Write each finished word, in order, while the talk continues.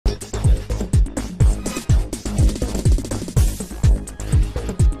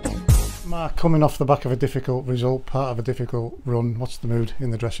Mark, coming off the back of a difficult result, part of a difficult run, what's the mood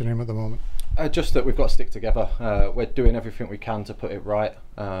in the dressing room at the moment? Just that we've got to stick together. We're doing everything we can to put it right.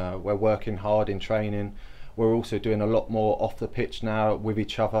 We're working hard in training. We're also doing a lot more off the pitch now with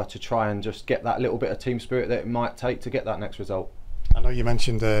each other to try and just get that little bit of team spirit that it might take to get that next result. I know you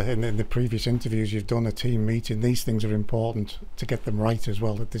mentioned in the previous interviews you've done a team meeting. These things are important to get them right as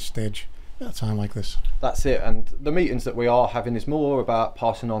well at this stage, at a time like this. That's it, and the meetings that we are having is more about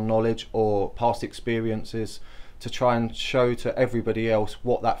passing on knowledge or past experiences to try and show to everybody else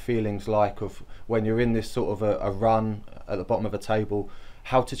what that feeling's like of when you're in this sort of a run at the bottom of a table,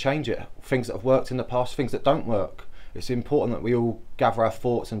 how to change it, things that have worked in the past, things that don't work. It's important that we all gather our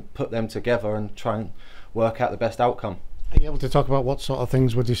thoughts and put them together and try and work out the best outcome. Are you able to talk about what sort of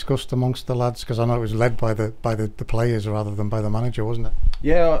things were discussed amongst the lads? Because I know it was led by the players rather than by the manager, wasn't it?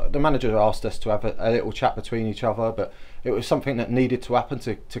 Yeah, the manager asked us to have a little chat between each other, but it was something that needed to happen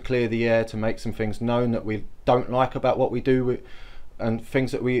to clear the air, to make some things known that we don't like about what we do, and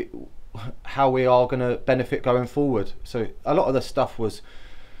things that how we are going to benefit going forward. So a lot of the stuff was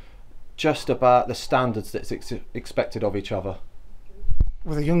just about the standards that's expected of each other.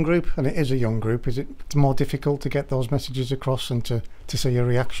 With a young group, and it is a young group, is it more difficult to get those messages across and to see a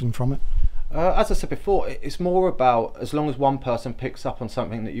reaction from it? As I said before, it's more about as long as one person picks up on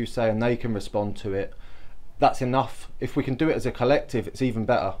something that you say and they can respond to it, that's enough. If we can do it as a collective, it's even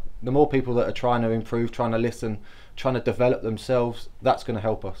better. The more people that are trying to improve, trying to listen, trying to develop themselves, that's going to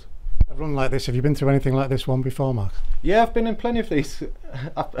help us. A run like this, have you been through anything like this one before, Mark? Yeah, I've been in plenty of these.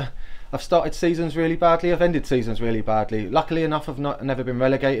 I've started seasons really badly, I've ended seasons really badly. Luckily enough, I've never been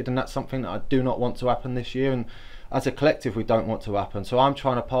relegated, and that's something that I do not want to happen this year, and as a collective we don't want to happen. So I'm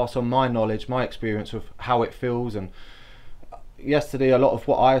trying to pass on my knowledge, my experience of how it feels. And yesterday a lot of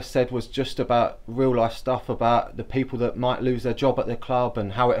what I said was just about real life stuff, about the people that might lose their job at the club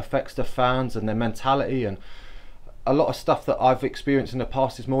and how it affects the fans and their mentality, and a lot of stuff that I've experienced in the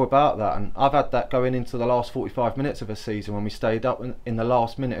past is more about that. And I've had that going into the last 45 minutes of a season when we stayed up in the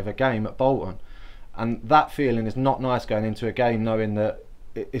last minute of a game at Bolton, and that feeling is not nice going into a game knowing that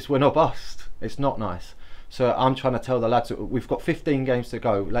it's win or bust. It's not nice. So I'm trying to tell the lads that we've got 15 games to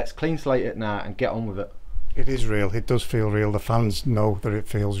go, let's clean slate it now and get on with it. It is real, it does feel real. The fans know that it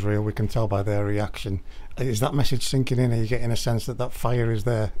feels real, we can tell by their reaction. Is that message sinking in? Are you getting a sense that that fire is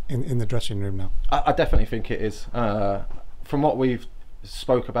there in the dressing room now? I definitely think it is. From what we've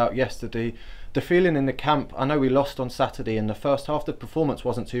spoke about yesterday, the feeling in the camp, I know we lost on Saturday in the first half, the performance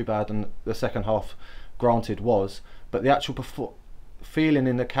wasn't too bad, and the second half granted was, but the actual feeling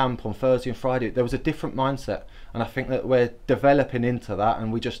in the camp on Thursday and Friday, there was a different mindset, and I think that we're developing into that,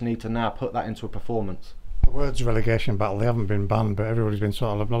 and we just need to now put that into a performance. The words relegation battle, they haven't been banned, but everybody's been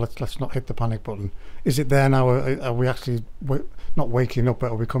sort of, no, let's not hit the panic button. Is it there now? Are we actually not waking up,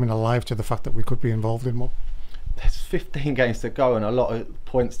 but are we coming alive to the fact that we could be involved in more? There's 15 games to go and a lot of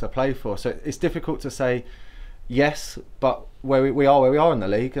points to play for, so it's difficult to say yes, but where we are in the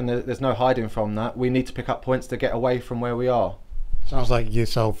league, and there's no hiding from that. We need to pick up points to get away from where we are. Sounds like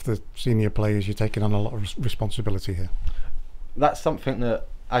yourself, the senior players, you're taking on a lot of responsibility here. That's something that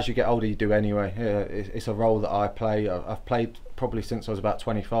as you get older you do anyway. Yeah, it's a role that I play. I've played probably since I was about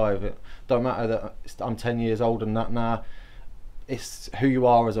 25. It don't matter that I'm 10 years older than that now. It's who you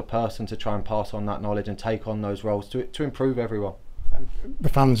are as a person to try and pass on that knowledge and take on those roles to improve everyone. And the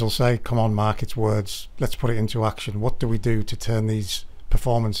fans will say, come on Mark, it's words, let's put it into action. What do we do to turn these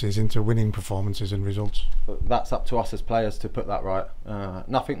performances into winning performances and results? That's up to us as players to put that right.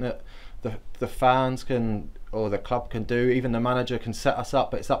 Nothing that the fans can or the club can do, even the manager can set us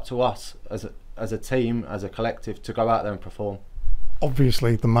up, but it's up to us as a team, as a collective, to go out there and perform.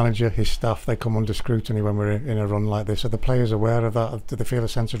 Obviously the manager, his staff, they come under scrutiny when we're in a run like this. Are the players aware of that? Do they feel a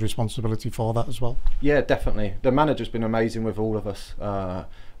sense of responsibility for that as well? Yeah, definitely. The manager's been amazing with all of us.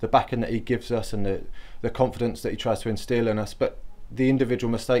 The backing that he gives us and the confidence that he tries to instill in us, but the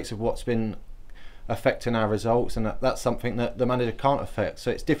individual mistakes of what's been affecting our results, and that's something that the manager can't affect. So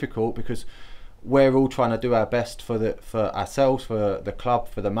it's difficult because we're all trying to do our best for ourselves, for the club,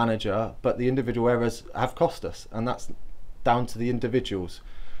 for the manager, but the individual errors have cost us, and that's down to the individuals.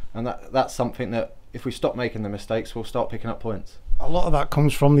 And that's something that if we stop making the mistakes, we'll start picking up points. A lot of that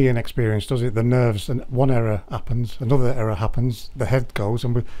comes from the inexperience, does it? The nerves, and one error happens, another error happens, the head goes,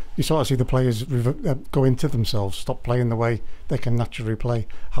 and you sort of see the players go into themselves, stop playing the way they can naturally play.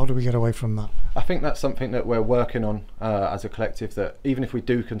 How do we get away from that? I think that's something that we're working on as a collective, that even if we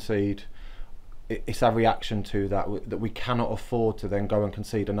do concede, it's our reaction to that we cannot afford to then go and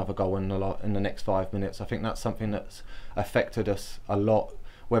concede another goal in the next 5 minutes. I think that's something that's affected us a lot,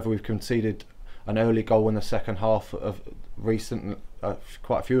 whether we've conceded an early goal in the second half of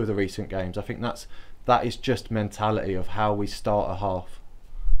quite a few of the recent games. I think that is just mentality of how we start a half.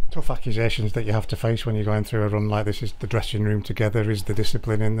 Tough accusations that you have to face when you're going through a run like this. Is the dressing room together? Is the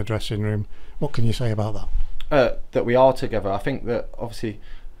discipline in the dressing room? What can you say about that? That we are together. I think that obviously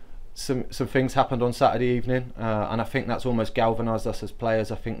some things happened on Saturday evening, and I think that's almost galvanised us as players.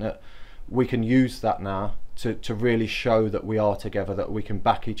 I think that we can use that now to really show that we are together, that we can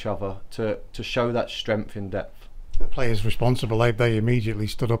back each other, to show that strength in depth. The players responsible, they immediately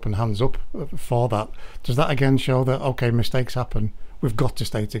stood up and hands up for that. Does that again show that, okay, mistakes happen, we've got to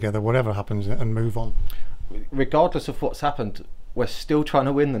stay together whatever happens and move on? Regardless of what's happened, we're still trying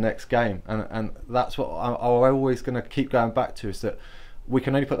to win the next game, and that's what I'm always going to keep going back to, is that we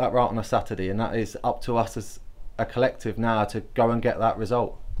can only put that right on a Saturday, and that is up to us as a collective now to go and get that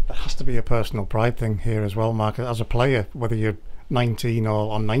result. There has to be a personal pride thing here as well, Mark. As a player, whether you're 19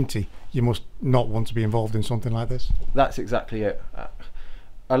 or 90, you must not want to be involved in something like this. That's exactly it.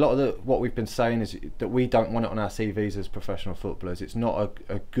 A lot of what we've been saying is that we don't want it on our CVs as professional footballers. It's not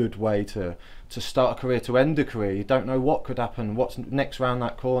a good way to start a career, to end a career. You don't know what could happen, what's next round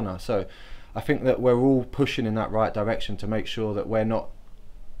that corner. So I think that we're all pushing in that right direction to make sure that we're not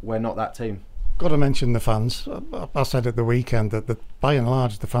that team. Got to mention the fans. I said at the weekend that by and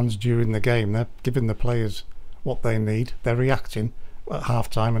large the fans during the game, they're giving the players what they need. They're reacting at half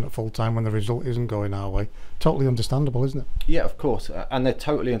time and at full time when the result isn't going our way. Totally understandable, isn't it? Yeah, of course, and they're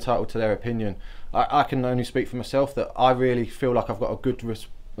totally entitled to their opinion. I can only speak for myself that I really feel like I've got a good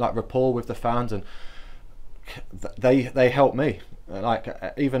rapport with the fans, and they help me.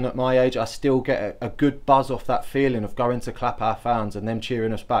 Like, even at my age, I still get a good buzz off that feeling of going to clap our fans and them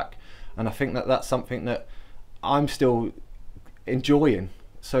cheering us back. And I think that that's something that I'm still enjoying.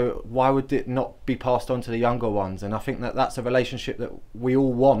 So why would it not be passed on to the younger ones? And I think that that's a relationship that we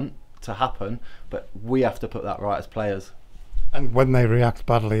all want to happen, but we have to put that right as players. And when they react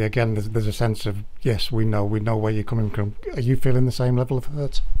badly, again, there's a sense of, yes, we know where you're coming from. Are you feeling the same level of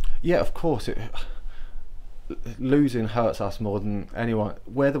hurt? Yeah, of course. Losing hurts us more than anyone.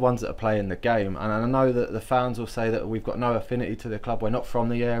 We're the ones that are playing the game, and I know that the fans will say that we've got no affinity to the club, we're not from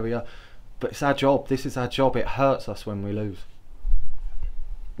the area, but it's our job. This is our job. It hurts us when we lose.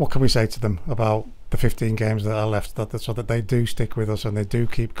 What can we say to them about the 15 games that are left, so that they do stick with us and they do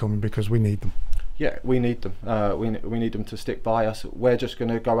keep coming, because we need them? Yeah, we need them. We need them to stick by us. We're just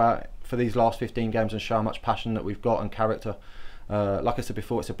going to go out for these last 15 games and show how much passion that we've got and character. Like I said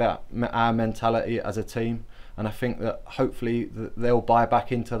before, it's about our mentality as a team, and I think that hopefully they'll buy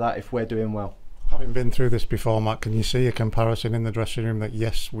back into that if we're doing well. Having been through this before, Matt, can you see a comparison in the dressing room that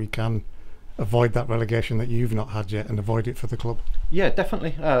yes, we can avoid that relegation that you've not had yet and avoid it for the club? Yeah,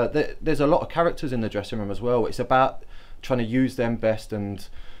 definitely. There's a lot of characters in the dressing room as well. It's about trying to use them best and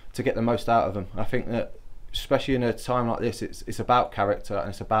to get the most out of them. I think that especially in a time like this, it's about character and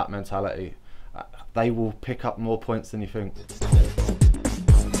it's about mentality. They will pick up more points than you think.